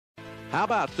How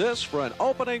about this for an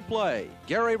opening play?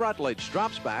 Gary Rutledge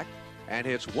drops back and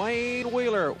hits Wayne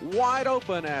Wheeler wide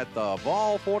open at the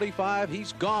ball 45.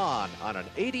 He's gone on an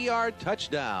 80-yard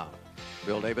touchdown.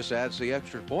 Bill Davis adds the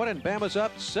extra point, and Bama's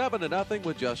up 7-0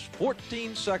 with just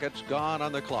 14 seconds gone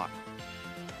on the clock.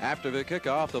 After the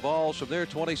kickoff, the ball's from their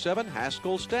 27.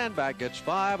 Haskell Standback gets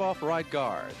 5 off right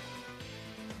guard.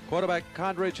 Quarterback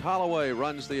Condridge Holloway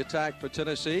runs the attack for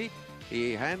Tennessee.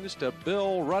 He hands to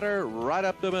Bill Rudder right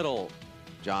up the middle.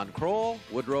 John Kroll,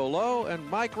 Woodrow Lowe, and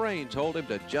Mike Raines hold him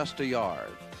to just a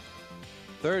yard.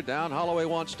 Third down, Holloway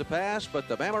wants to pass, but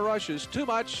the Bama rush is too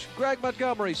much. Greg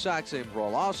Montgomery sacks him for a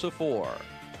loss of 4.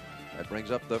 That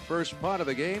brings up the first punt of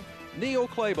the game. Neil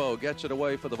Clabo gets it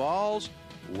away for the Vols.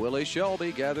 Willie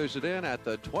Shelby gathers it in at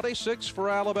the 26 for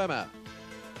Alabama.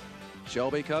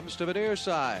 Shelby comes to the near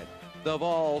side. The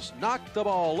Vols knock the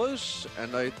ball loose,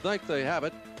 and they think they have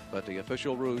it, but the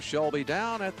official rules Shelby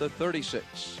down at the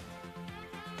 36.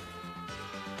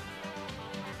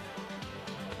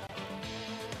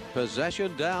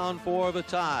 Possession down for the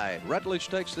Tide. Rutledge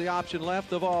takes the option left.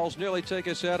 The Vols nearly take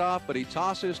his head off, but he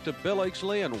tosses to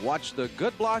Billingsley, and watch the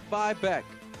good block by Beck.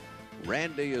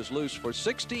 Randy is loose for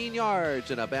 16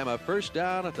 yards, and a Bama first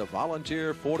down at the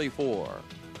Volunteer 44.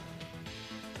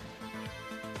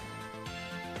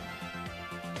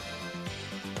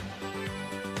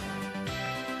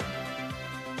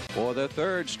 For the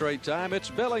third straight time, it's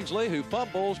Billingsley who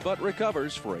fumbles but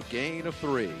recovers for a gain of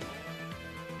 3.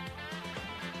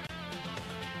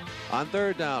 On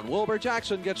third down, Wilbur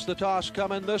Jackson gets the toss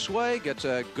coming this way, gets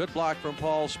a good block from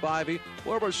Paul Spivey.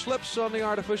 Wilbur slips on the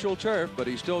artificial turf, but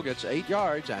he still gets 8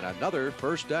 yards and another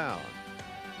first down.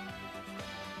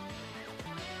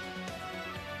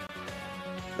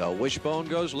 The wishbone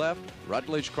goes left.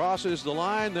 Rutledge crosses the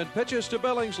line, then pitches to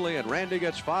Billingsley, and Randy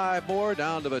gets 5 more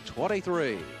down to the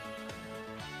 23.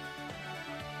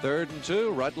 3rd and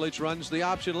 2, Rutledge runs the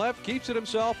option left, keeps it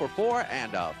himself for 4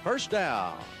 and a first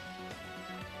down.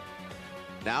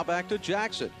 Now back to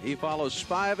Jackson. He follows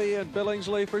Spivey and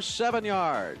Billingsley for 7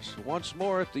 yards. Once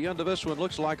more at the end of this one,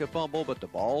 looks like a fumble, but the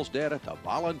ball's dead at the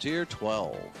Volunteer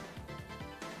 12.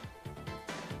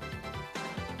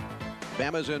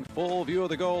 Bama's in full view of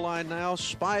the goal line now.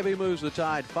 Spivey moves the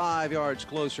Tide 5 yards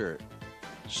closer.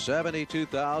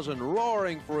 72,000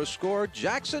 roaring for a score.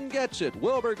 Jackson gets it.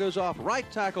 Wilbur goes off right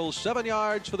tackle, 7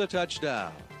 yards for the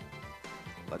touchdown.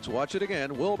 Let's watch it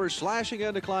again. Wilbur slashing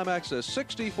in to climax a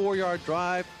 64-yard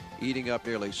drive, eating up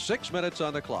nearly 6 minutes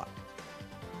on the clock.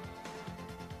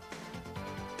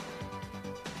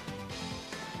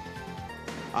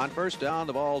 On first down,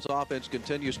 the Vols offense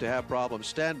continues to have problems.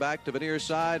 Stand back to the near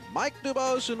side. Mike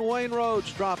Dubose and Wayne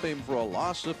Rhodes drop him for a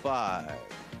loss of 5.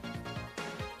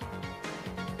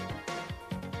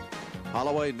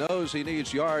 Holloway knows he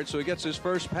needs yards, so he gets his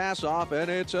first pass off,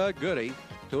 and it's a goodie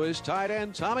to his tight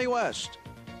end, Tommy West.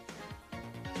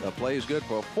 The play is good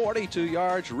for 42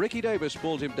 yards. Ricky Davis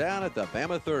pulled him down at the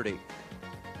Bama 30.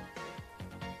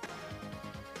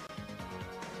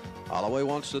 Holloway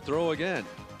wants to throw again,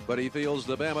 but he feels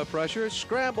the Bama pressure,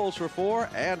 scrambles for 4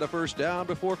 and a first down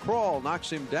before Kroll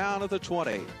knocks him down at the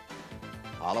 20.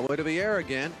 Holloway to the air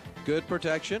again. Good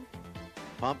protection.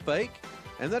 Pump fake.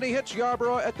 And then he hits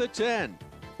Yarborough at the 10.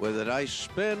 With a nice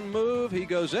spin move, he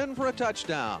goes in for a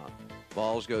touchdown.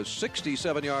 Vols goes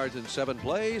 67 yards in 7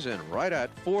 plays and right at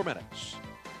 4 minutes.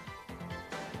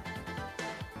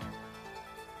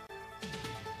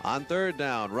 On third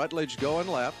down, Rutledge going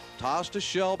left. Toss to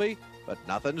Shelby, but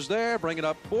nothing's there. Bringing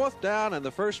up 4th down and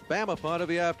the first Bama punt of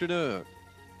the afternoon.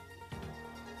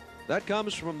 That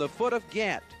comes from the foot of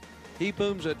Gant. He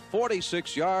booms at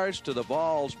 46 yards to the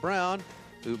Vols' Brown,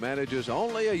 who manages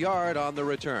only a yard on the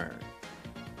return.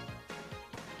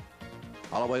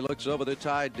 Holloway looks over the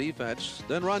Tide defense,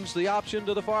 then runs the option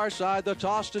to the far side. The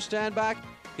toss to stand back.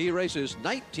 He races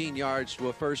 19 yards to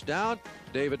a first down.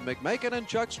 David McMakin and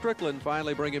Chuck Strickland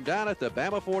finally bring him down at the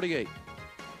Bama 48.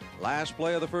 Last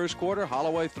play of the first quarter,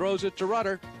 Holloway throws it to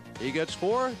Rudder. He gets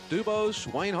 4. Dubose,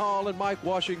 Wayne Hall, and Mike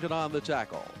Washington on the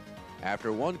tackle.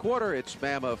 After 1 quarter, it's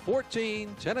Bama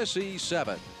 14, Tennessee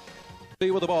 7.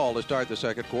 With the ball to start the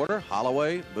second quarter.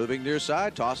 Holloway moving near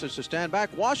side, tosses to stand back.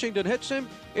 Washington hits him.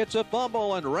 It's a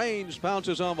fumble, and Raines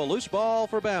pounces on the loose ball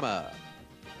for Bama.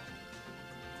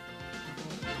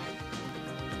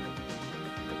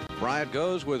 Bryant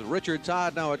goes with Richard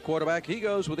Todd now at quarterback. He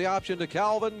goes with the option to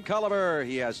Calvin Culliver.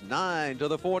 He has 9 to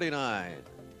the 49.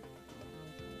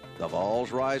 The Vols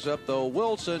rise up, though.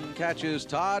 Wilson catches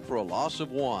Todd for a loss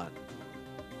of 1.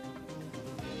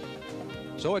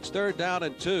 So it's 3rd down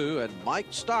and 2, and Mike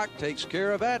Stock takes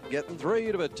care of that, getting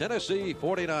 3 to the Tennessee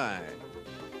 49.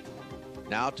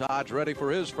 Now Todd's ready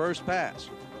for his first pass.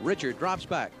 Richard drops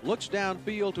back, looks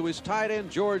downfield to his tight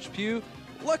end, George Pugh.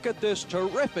 Look at this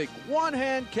terrific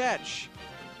one-hand catch.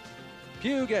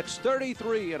 Pugh gets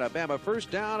 33 and a Bama first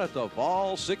down at the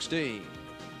Vol 16.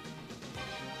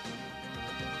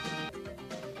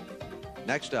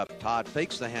 Next up, Todd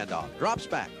fakes the handoff, drops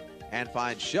back, and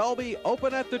finds Shelby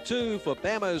open at the 2 for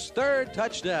Bama's third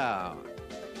touchdown.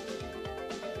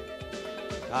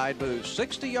 Tide moves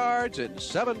 60 yards in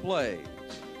 7 plays.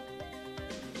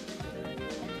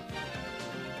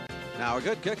 Now, a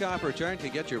good kickoff return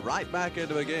can get you right back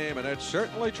into the game, and it's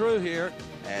certainly true here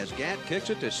as Gant kicks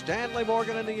it to Stanley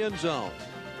Morgan in the end zone.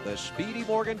 The speedy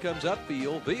Morgan comes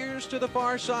upfield, veers to the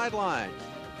far sideline.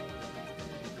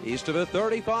 He's to the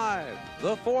 35,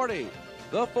 the 40,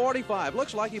 the 45.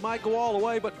 Looks like he might go all the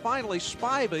way, but finally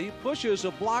Spivey pushes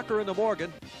a blocker into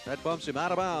Morgan. That bumps him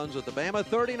out of bounds at the Bama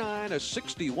 39, a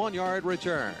 61-yard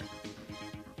return.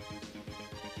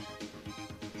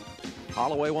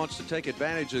 Holloway wants to take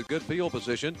advantage of good field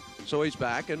position, so he's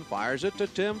back and fires it to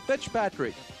Tim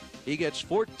Fitzpatrick. He gets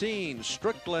 14.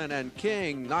 Strickland and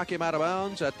King knock him out of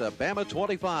bounds at the Bama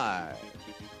 25.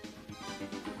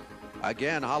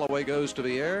 Again, Holloway goes to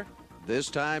the air,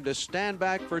 this time to stand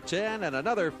back for 10 and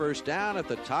another first down at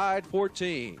the Tide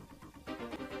 14.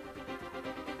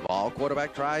 Ball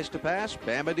quarterback tries to pass.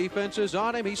 Bama defense is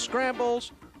on him. He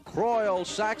scrambles. Croyle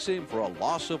sacks him for a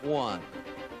loss of 1.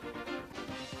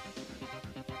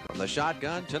 From the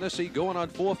shotgun, Tennessee going on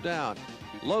 4th down.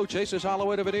 Lowe chases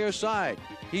Holloway to the near side.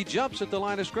 He jumps at the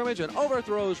line of scrimmage and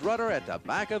overthrows Rudder at the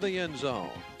back of the end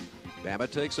zone. Bama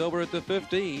takes over at the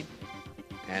 15.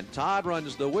 And Todd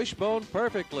runs the wishbone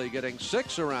perfectly, getting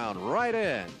 6 around right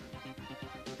in.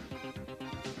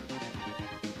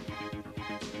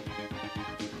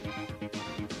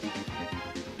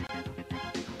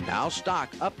 Now Stock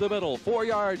up the middle, 4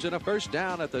 yards and a first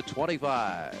down at the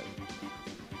 25.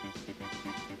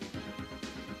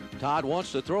 Todd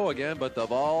wants to throw again, but the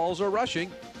Vols are rushing.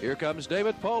 Here comes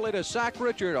David Foley to sack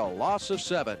Richard, a loss of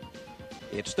 7.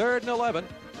 It's 3rd and 11.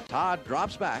 Todd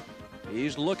drops back.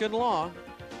 He's looking long.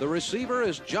 The receiver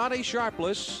is Johnny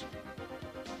Sharpless.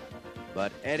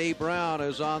 But Eddie Brown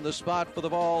is on the spot for the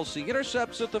Vols. He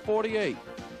intercepts at the 48.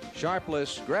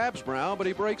 Sharpless grabs Brown, but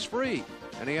he breaks free.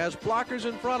 And he has blockers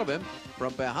in front of him.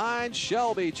 From behind,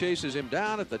 Shelby chases him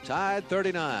down at the Tide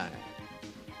 39.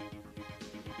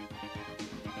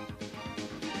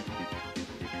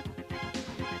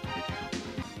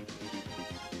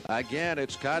 Again,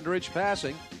 it's Condridge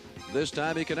passing. This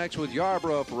time he connects with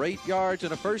Yarbrough for 8 yards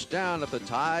and a first down at the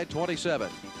Tide 27.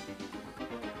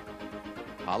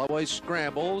 Holloway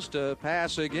scrambles to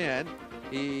pass again.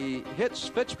 He hits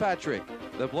Fitzpatrick.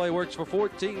 The play works for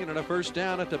 14 and a first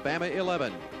down at the Bama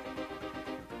 11.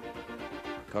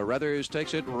 Carruthers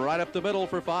takes it right up the middle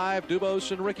for 5.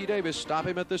 Dubose and Ricky Davis stop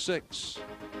him at the 6.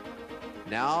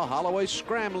 Now Holloway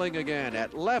scrambling again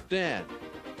at left end.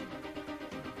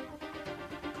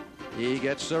 He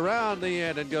gets around the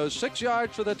end and goes 6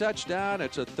 yards for the touchdown.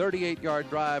 It's a 38-yard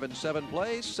drive in 7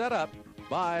 plays, set up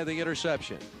by the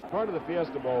interception. Part of the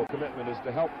Fiesta Bowl commitment is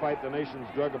to help fight the nation's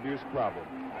drug abuse problem.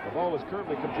 The Bowl has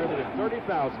currently contributed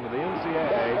 $30,000 to the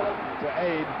NCAA to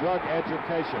aid drug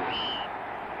education.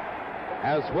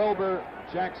 As Wilbur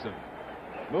Jackson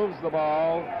moves the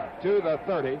ball to the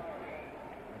 30,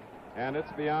 and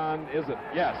it's beyond, is it?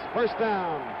 Yes, first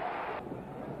down.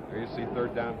 Here you see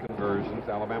 3rd down conversions.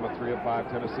 Alabama 3 of 5,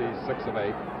 Tennessee 6 of 8.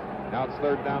 Now it's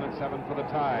 3rd down and 7 for the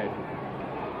Tide.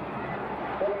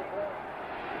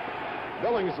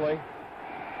 Billingsley,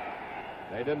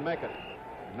 they didn't make it.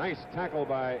 Nice tackle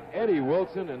by Eddie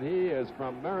Wilson, and he is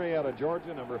from Marietta,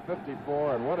 Georgia, number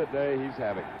 54, and what a day he's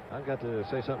having. I've got to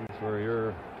say something for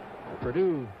your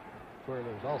Purdue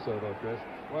twirlers also, though, Chris.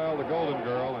 Well, the Golden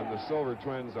Girl and the Silver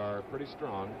Twins are pretty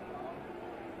strong.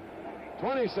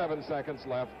 27 seconds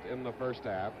left in the first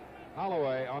half.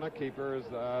 Holloway on a keeper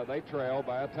as they trail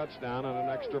by a touchdown and an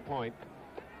extra point.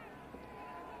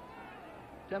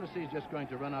 Tennessee's just going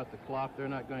to run out the clock. They're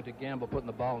not going to gamble putting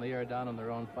the ball in the air down on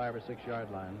their own 5 or 6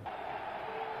 yard line.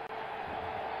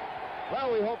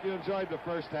 Well, we hope you enjoyed the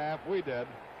first half. We did.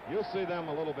 You'll see them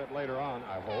a little bit later on,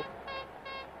 I hope.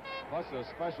 Plus a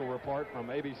special report from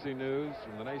ABC News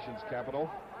from the nation's capital.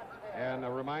 And a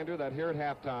reminder that here at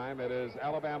halftime, it is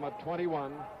Alabama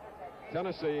 21,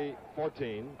 Tennessee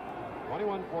 14.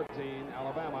 21-14,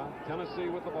 Alabama, Tennessee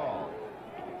with the ball.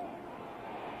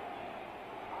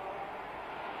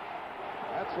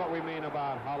 That's what we mean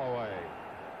about Holloway.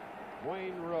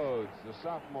 Wayne Rhodes, the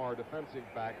sophomore defensive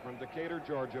back from Decatur,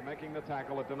 Georgia, making the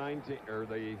tackle at the 19 or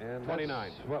the 29.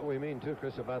 That's what we mean too,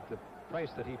 Chris, about the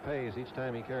price that he pays each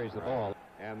time he carries the ball.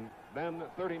 And then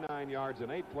 39 yards in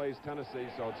 8 plays, Tennessee,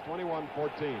 so it's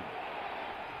 21-14.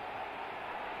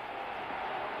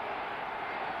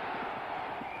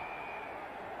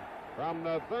 From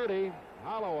the 30,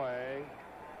 Holloway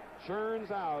churns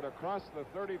out across the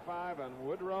 35, and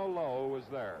Woodrow Lowe was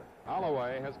there.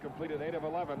 Holloway has completed 8 of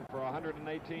 11 for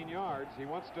 118 yards. He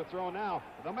wants to throw now.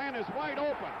 The man is wide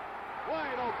open.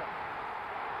 Wide open.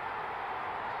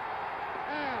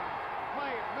 And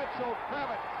Mitchell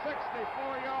Kravitz, 64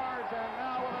 yards, and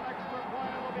now with an extra point,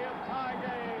 it'll be a tie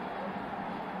game.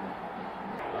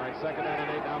 All right, second down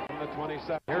and 8 now from the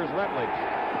 27. Here's Rutledge.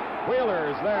 Wheeler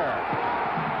is there.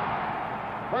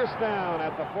 First down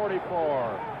at the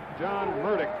 44. John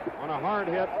Murdoch on a hard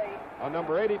hit on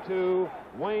number 82,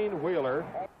 Wayne Wheeler.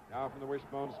 Now from the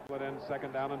wishbone split end,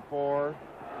 second down and 4.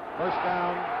 First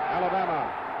down,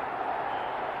 Alabama.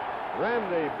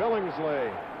 Randy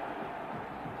Billingsley.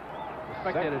 The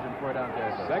spectators in 4 down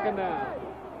territory. Second down.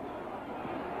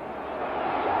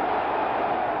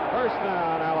 First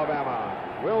down,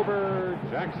 Alabama. Wilbur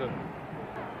Jackson.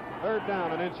 Third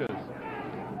down and inches.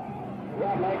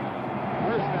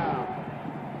 First down.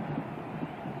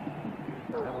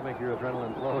 That'll make your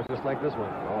adrenaline flow just like this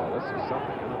one. Oh, this is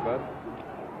something, isn't it, bud?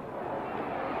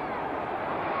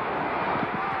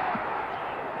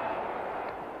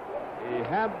 He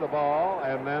had the ball,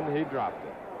 and then he dropped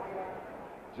it.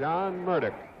 John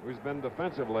Murdoch, who's been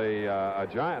defensively a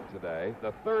giant today,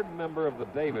 the third member of the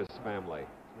Davis family.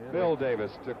 Yeah, Bill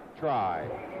Davis took try.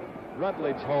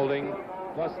 Rutledge holding,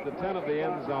 plus the 10 of the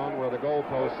end zone where the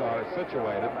goalposts are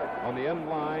situated. On the end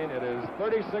line, it is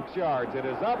 36 yards. It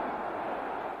is up.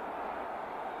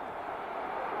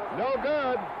 No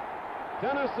good.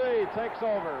 Tennessee takes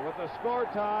over with the score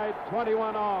tied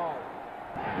 21-all.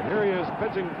 And here he is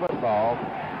pitching football.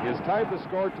 He has tied the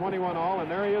score 21-all,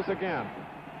 and there he is again.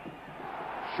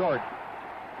 Short.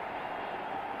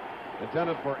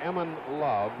 Intended for Emmon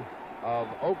Love of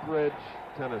Oak Ridge,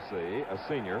 Tennessee, a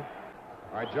senior.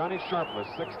 All right, Johnny Sharpless,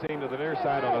 16 to the near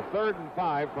side on a 3rd and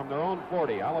 5 from their own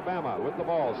 40. Alabama with the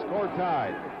ball, score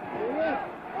tied.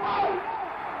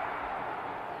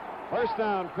 First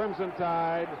down, Crimson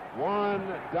Tide. Warren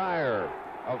Dyer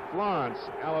of Florence,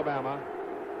 Alabama.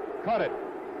 Cut it.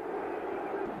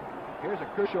 Here's a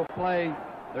crucial play.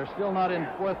 They're still not in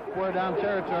 4 down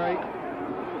territory.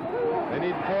 They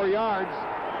need 4 yards.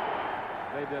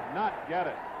 They did not get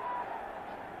it.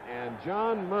 And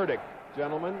John Murdoch,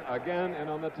 gentlemen, again in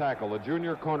on the tackle, a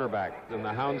junior cornerback in the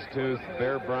houndstooth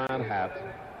bear brown hat.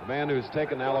 The man who's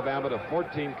taken Alabama to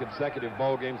 14 consecutive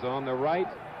bowl games. On the right,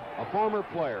 a former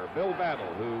player, Bill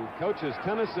Battle, who coaches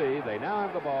Tennessee. They now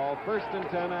have the ball, 1st and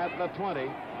 10 at the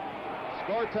 20.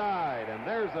 Score tied, and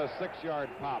there's a 6-yard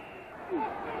pop.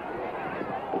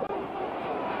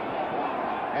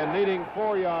 And needing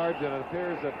 4 yards, and it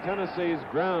appears that Tennessee's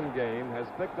ground game has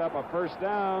picked up a first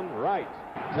down right.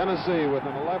 Tennessee with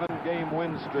an 11-game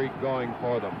win streak going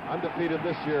for them. Undefeated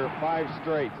this year, 5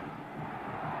 straight.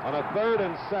 On a 3rd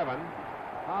and 7,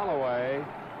 Holloway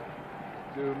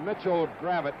to Mitchell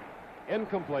Gravitt,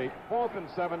 incomplete. 4th and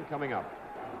 7 coming up.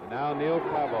 And now Neil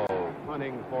Clavo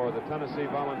punting for the Tennessee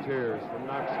Volunteers from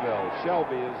Knoxville.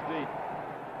 Shelby is deep.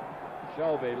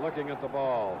 Shelby looking at the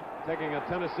ball, taking a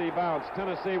Tennessee bounce.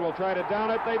 Tennessee will try to down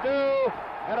it. They do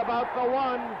at about the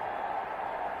 1.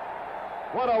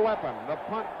 What a weapon. The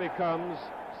punt becomes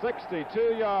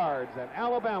 62 yards, and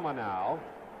Alabama now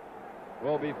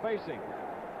will be facing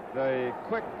the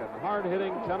quick and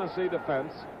hard-hitting Tennessee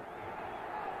defense.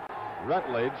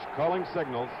 Rutledge calling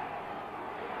signals.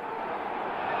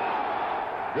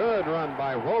 Good run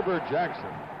by Wilbur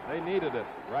Jackson. They needed it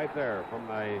right there from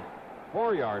the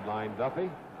 4-yard line, Duffy,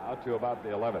 out to about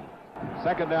the 11.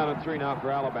 Second down and 3 now for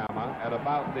Alabama at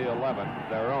about the 11,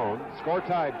 their own. Score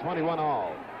tied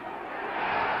 21-all.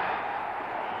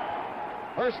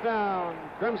 First down,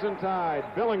 Crimson Tide,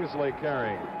 Billingsley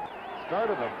carrying. Start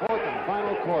of the 4th and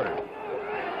final quarter.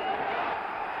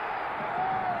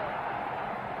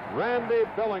 Randy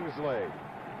Billingsley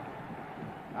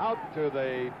out to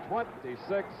the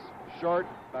 26, short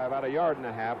by about 1.5 yards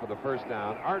for the first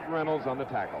down. Art Reynolds on the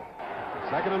tackle.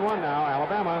 2nd and 1 now,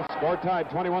 Alabama. Score tied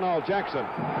 21-all. Jackson.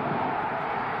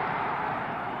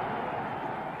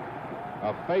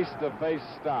 A face-to-face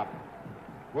stop.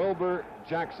 Wilbur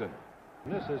Jackson.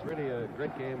 This is really a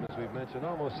great game, as we've mentioned.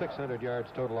 Almost 600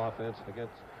 yards total offense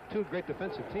against 2 great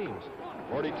defensive teams.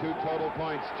 42 total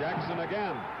points. Jackson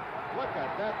again. Look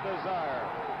at that desire.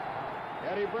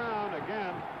 Eddie Brown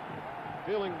again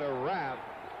feeling the wrath.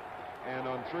 And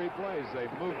on 3 plays,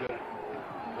 they've moved it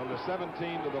from the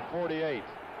 17 to the 48.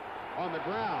 On the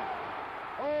ground.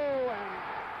 Oh, and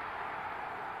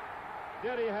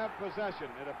did he have possession?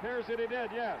 It appears that he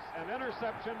did, yes. An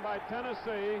interception by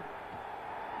Tennessee.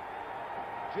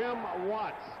 Jim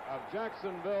Watts of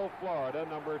Jacksonville, Florida,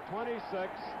 number 26.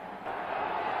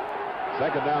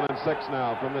 Second down and 6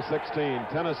 now from the 16,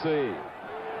 Tennessee.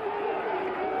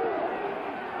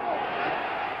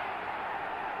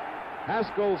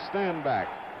 Haskell Standback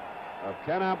of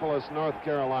Kannapolis, North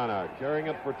Carolina, carrying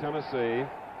it for Tennessee.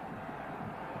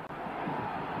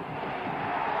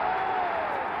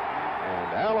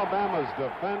 And Alabama's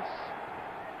defense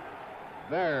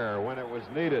there when it was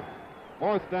needed.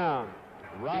 Fourth down.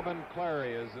 Robin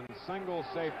Clary is in single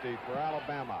safety for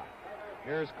Alabama.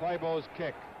 Here's Claybo's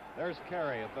kick. There's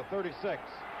Carey at the 36.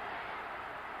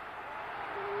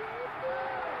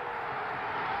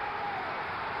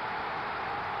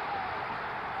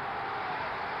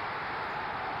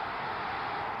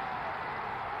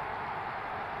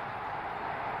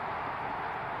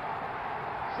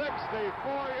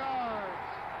 Yards.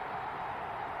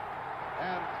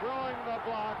 And throwing the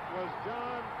block was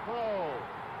John Crow.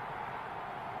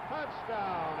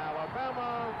 Touchdown,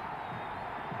 Alabama.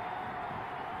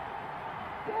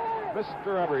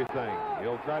 Mr. Everything.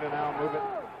 He'll try to now move it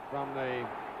from the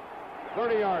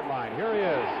 30-yard line. Here he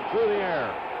is, through the air.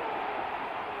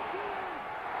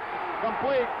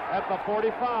 Complete at the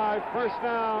 45. First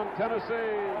down,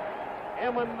 Tennessee.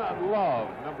 Eamon Love,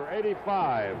 number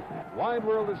 85. Wide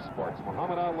World of Sports.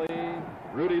 Muhammad Ali,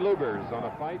 Rudy Lugers on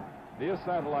a fight via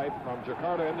satellite from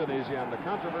Jakarta, Indonesia, and the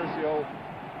controversial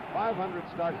 500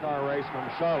 stock car race from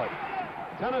Charlotte.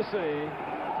 Tennessee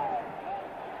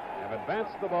have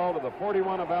advanced the ball to the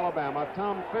 41 of Alabama.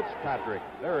 Tom Fitzpatrick.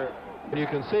 There. You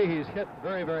can see he's hit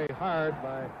very, very hard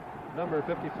by number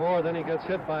 54. Then he gets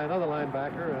hit by another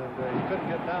linebacker, and he couldn't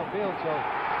get downfield, so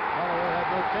Holloway had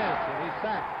no chance, and he's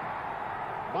sacked.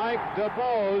 Mike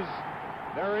DeBose,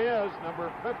 there he is,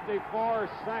 number 54,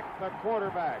 sacked the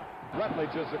quarterback.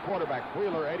 Rutledge is the quarterback.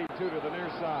 Wheeler, 82 to the near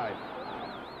side.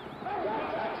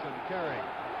 Jackson carrying.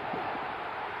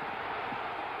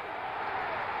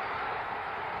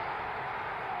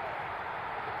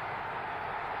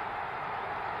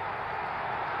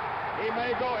 He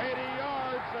may go 80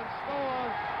 yards and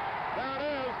score. There it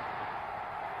is.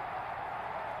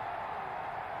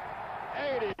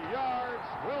 80 yards,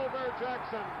 Wilbur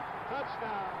Jackson,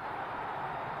 touchdown.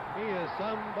 He is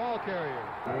some ball carrier.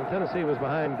 Tennessee was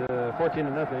behind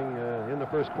 14-0 in the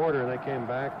first quarter, and they came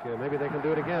back. Maybe they can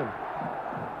do it again.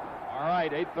 All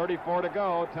right, 8:34 to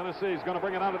go. Tennessee's going to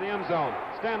bring it out of the end zone.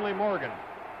 Stanley Morgan.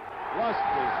 Lust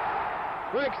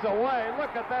breaks away.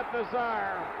 Look at that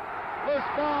desire. Loose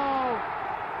ball.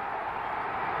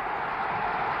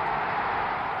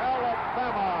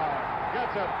 Alabama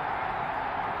gets it.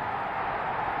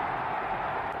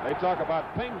 They talk about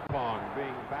ping pong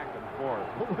being back and forth.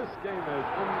 This game is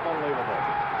unbelievable.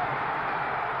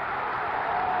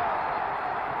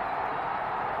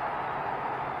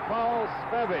 Paul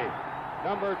Spivey,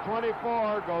 number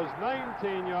 24, goes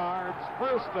 19 yards.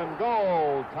 First and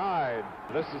goal, tied.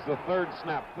 This is the third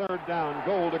snap, third down,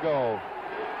 goal to go.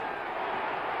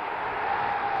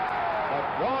 But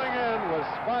going in was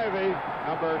Spivey,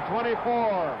 number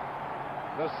 24,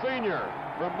 the senior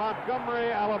from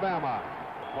Montgomery, Alabama.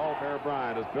 Paul Bear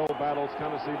Bryant as Bill battles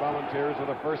Tennessee Volunteers with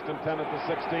a first and 10 at the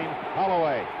 16.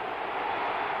 Holloway.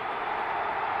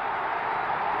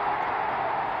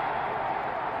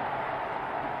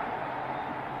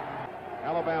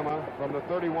 Alabama from the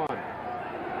 31.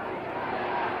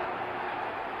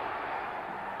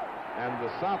 And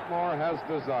the sophomore has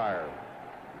desire.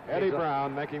 Eddie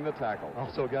Brown making the tackle.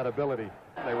 Also got ability.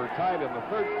 They were tied in the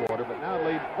third quarter, but now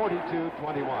lead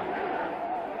 42-21.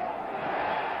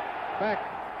 Beck.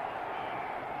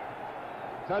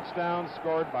 Touchdown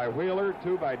scored by Wheeler,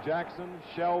 2 by Jackson,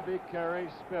 Shelby, Carey,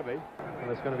 Spivey. Well,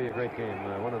 it's going to be a great game.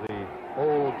 One of the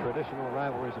old traditional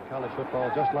rivalries of college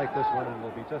football, just like this one, and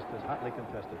will be just as hotly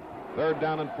contested. Third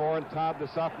down and 4, and Todd, the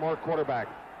sophomore quarterback.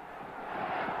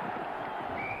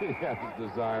 He has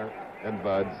desire, and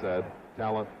Bud said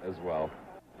talent as well.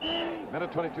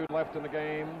 Minute 22 left in the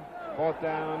game. Fourth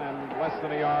down and less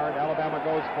than a yard. Alabama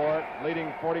goes for it,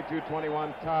 leading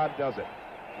 42-21. Todd does it.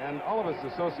 And all of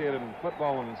us associated in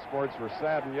football and sports were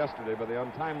saddened yesterday by the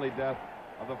untimely death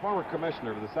of the former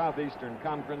commissioner of the Southeastern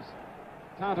Conference,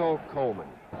 Tonto Coleman.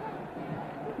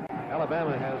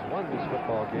 Alabama has won this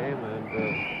football game,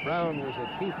 and Brown was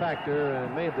a key factor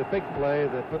and made the big play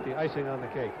that put the icing on the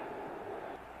cake.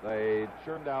 They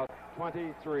churned out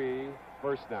 23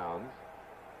 first downs,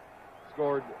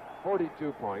 scored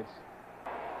 42 points.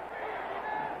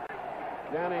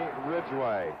 Danny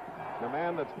Ridgway, the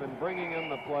man that's been bringing in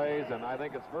the plays, and I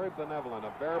think it's very benevolent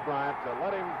of Bear Bryant to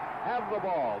let him have the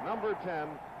ball. Number 10,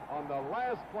 on the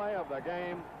last play of the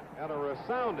game and a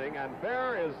resounding, and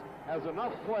Bear has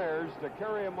enough players to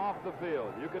carry him off the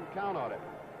field. You can count on it.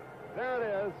 There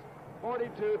it is,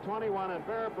 42-21, and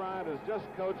Bear Bryant has just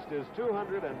coached his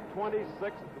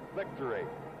 226th victory.